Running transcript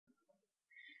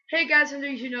Hey guys, I'm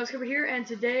didnt here, and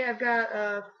today I've got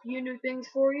a few new things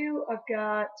for you. I've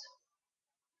got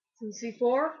some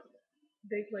C4,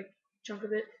 big chunk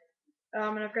of it,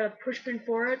 and I've got a push pin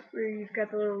for it, where you've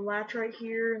got the little latch right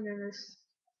here, and then this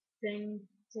thing,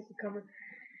 it's like the cover.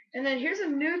 And then here's a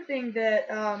new thing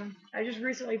that I just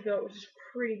recently built, which is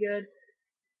pretty good.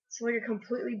 It's like a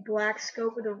completely black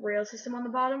scope with a rail system on the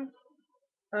bottom.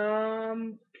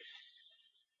 Um,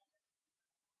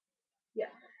 yeah.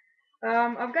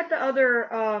 I've got the other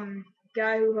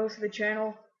guy who hosted the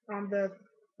channel on the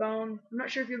phone. I'm not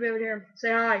sure if you'll be able to hear him.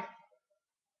 Say hi.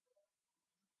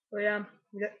 Liam.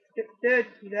 Dude,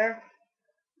 you there?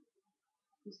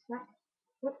 He's not.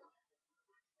 What?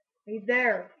 He's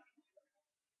there.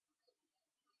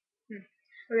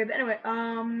 Okay, but anyway,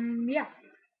 yeah.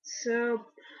 So,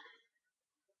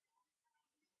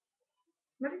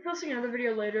 maybe posting another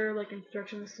video later, like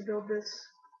instructions to build this.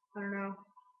 I don't know.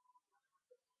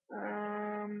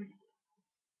 Um,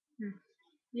 hmm.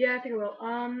 Yeah, I think I will.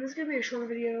 This is gonna be a short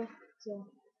video. So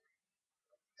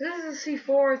this is a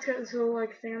C4. It's got this little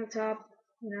thing on the top.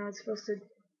 You know, it's supposed to.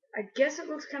 I guess it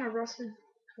looks kind of rusted,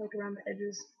 like around the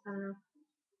edges. I don't know.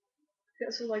 It's got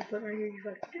this little button right here.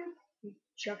 You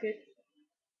chuck it.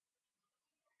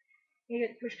 You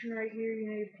get the push pin right here.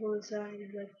 You pull this out. And you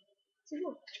see,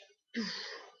 look.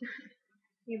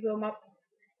 You blow them up.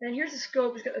 And here's the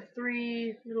scope. It's got the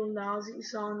three little knobs that you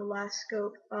saw in the last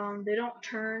scope. They don't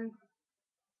turn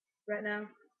right now,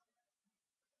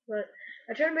 but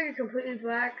I tried to make it completely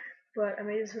black, but I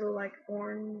made this little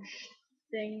orange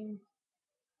thing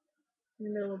in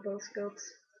the middle of both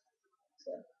scopes,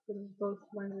 so for both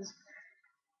lenses.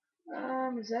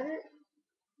 Is that it?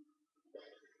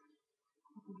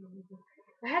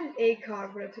 I had an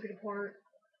ACOG, but I took it apart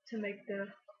to make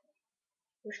the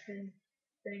pushpin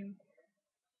thing.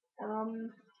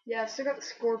 Yeah, I still got the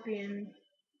scorpion.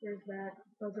 Where's that?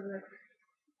 Oh, it's over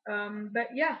there. But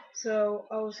yeah, so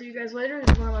I will see you guys later.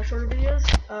 This is one of my shorter videos.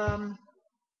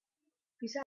 Peace out.